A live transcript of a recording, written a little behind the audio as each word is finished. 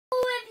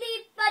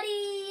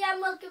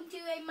welcome to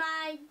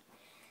my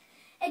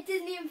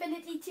Disney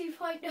Infinity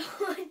 2.0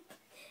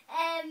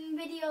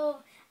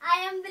 video. I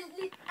am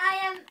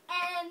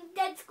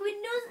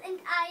DeadSquidNose and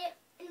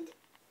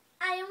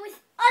I am with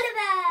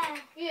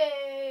Oliver.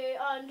 Yay!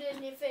 On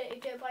Disney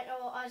Infinity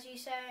 2.0, as you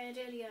said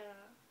earlier.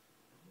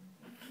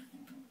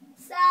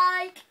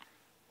 Psych.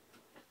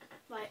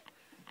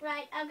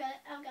 Right, I've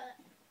got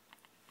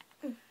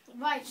it.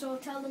 Right, so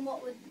tell them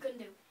what we're gonna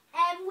do.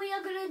 We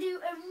are gonna do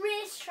a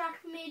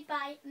racetrack made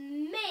by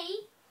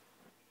me.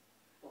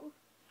 Oh,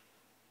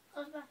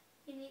 Oliver,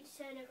 you need to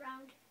turn it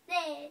round.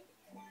 There.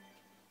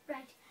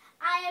 Right.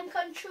 I am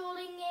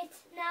controlling it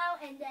now,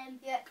 and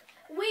yeah,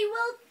 we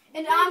will.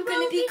 And I'm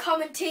gonna be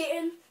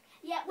commentating.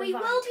 Yeah, we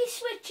will be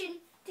switching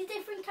to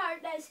different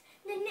characters.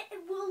 Then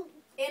we'll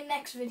in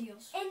next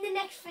videos. In the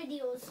next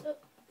videos, so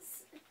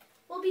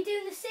we'll be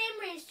doing the same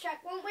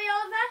racetrack, won't we,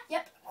 Oliver?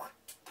 Yep.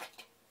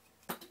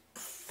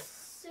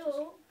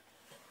 So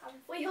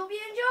we hope you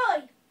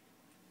enjoy.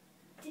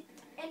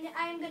 And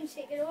I'm going to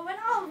take it over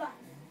to Oliver.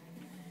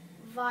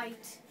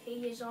 Right,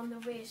 he is on the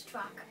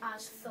racetrack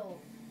as Thor.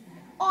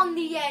 On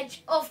the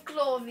edge of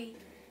glory.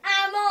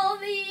 I'm on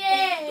the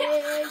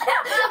edge.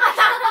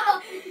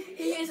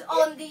 He is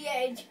on the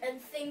edge and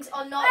things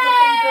are not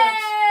looking good.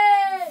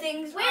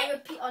 Things, I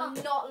repeat, are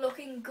not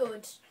looking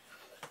good.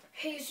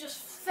 He's just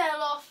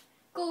fell off.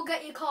 Go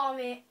get your car,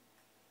 mate.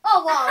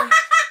 Oh wow.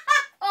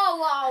 Oh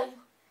wow.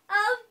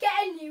 I'll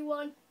get a new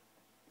one.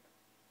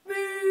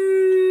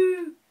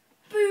 Boo!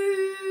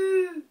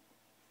 Boo!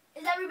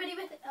 Is everybody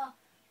with it? Oh.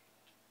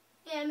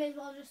 Yeah, I may as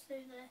well just do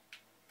that.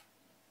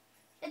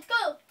 Let's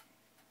go!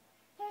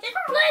 Just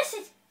place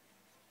it!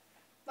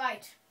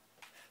 Right.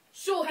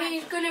 So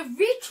he's gonna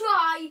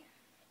retry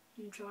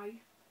and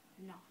try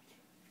not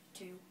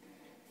to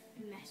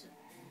mess up.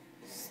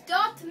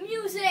 Start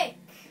music!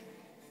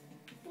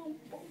 Boom,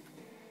 boom.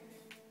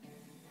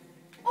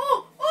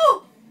 Oh!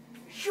 Oh!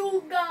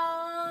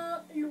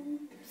 Sugar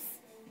loops.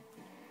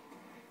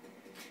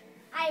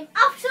 I am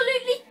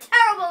absolutely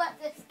terrible at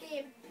this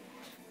game.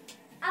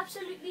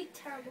 Absolutely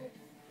terrible.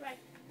 Right.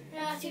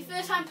 Yeah, it's your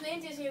first time playing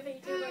Disney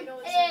Infinity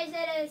 2.0.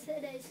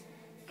 It is.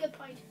 Good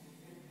point.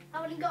 I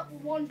only got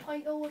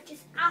 1.0, which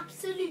is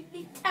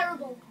absolutely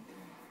terrible.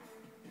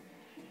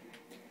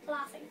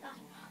 Laughing at that.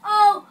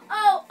 Oh!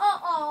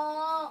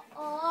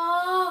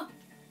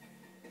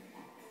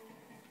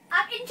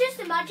 I can just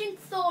imagine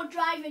Thor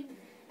driving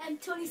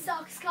Tony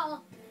Stark's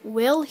car.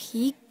 Will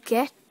he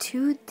get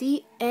to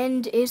the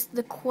end is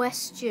the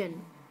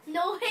question.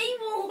 No, he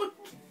won't.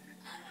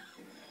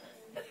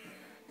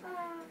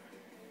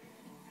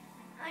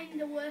 I'm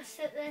the worst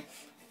at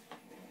this.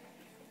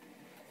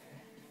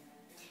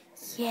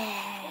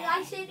 Yeah. And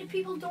I say to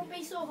people, don't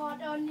be so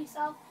hard on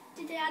yourself.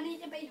 Today I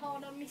need to be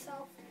hard on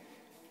myself.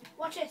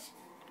 Watch it.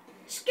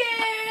 Skills!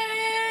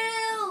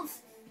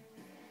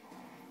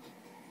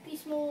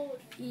 Beast mode.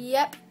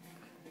 Yep.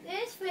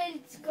 This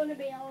vid's gonna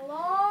be a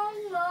long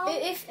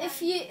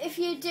If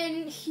you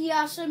didn't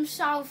hear some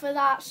sound for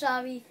that,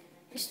 sorry.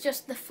 It's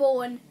just the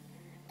phone.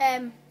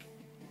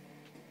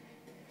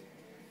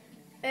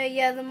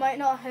 Yeah, they might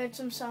not have heard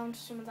some sound,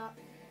 some of that.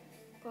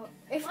 But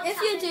if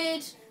you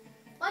did,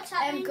 what's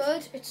happening?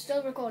 good. It's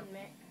still recording,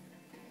 mate.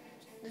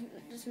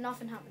 There's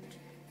nothing happened.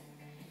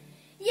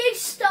 You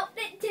stopped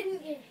it,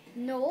 didn't you?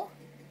 No,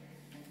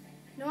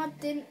 I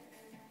didn't.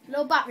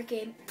 Low battery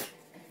game.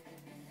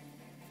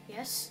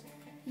 Yes.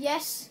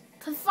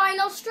 The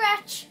final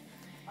stretch.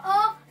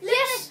 Oh, look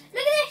at this!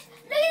 Look at this!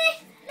 Look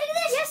at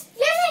this!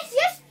 Look at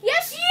this!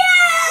 Yes!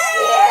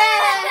 No!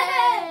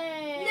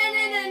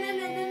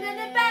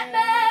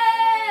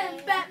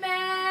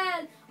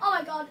 Batman! Oh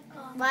my God!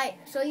 Oh. Right.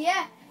 So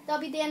yeah,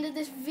 that'll be the end of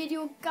this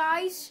video,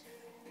 guys.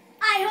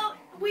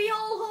 We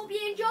all hope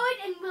you enjoyed,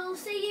 and we'll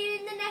see you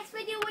in the next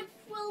video, which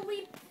will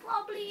be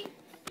probably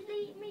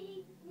me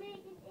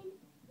making.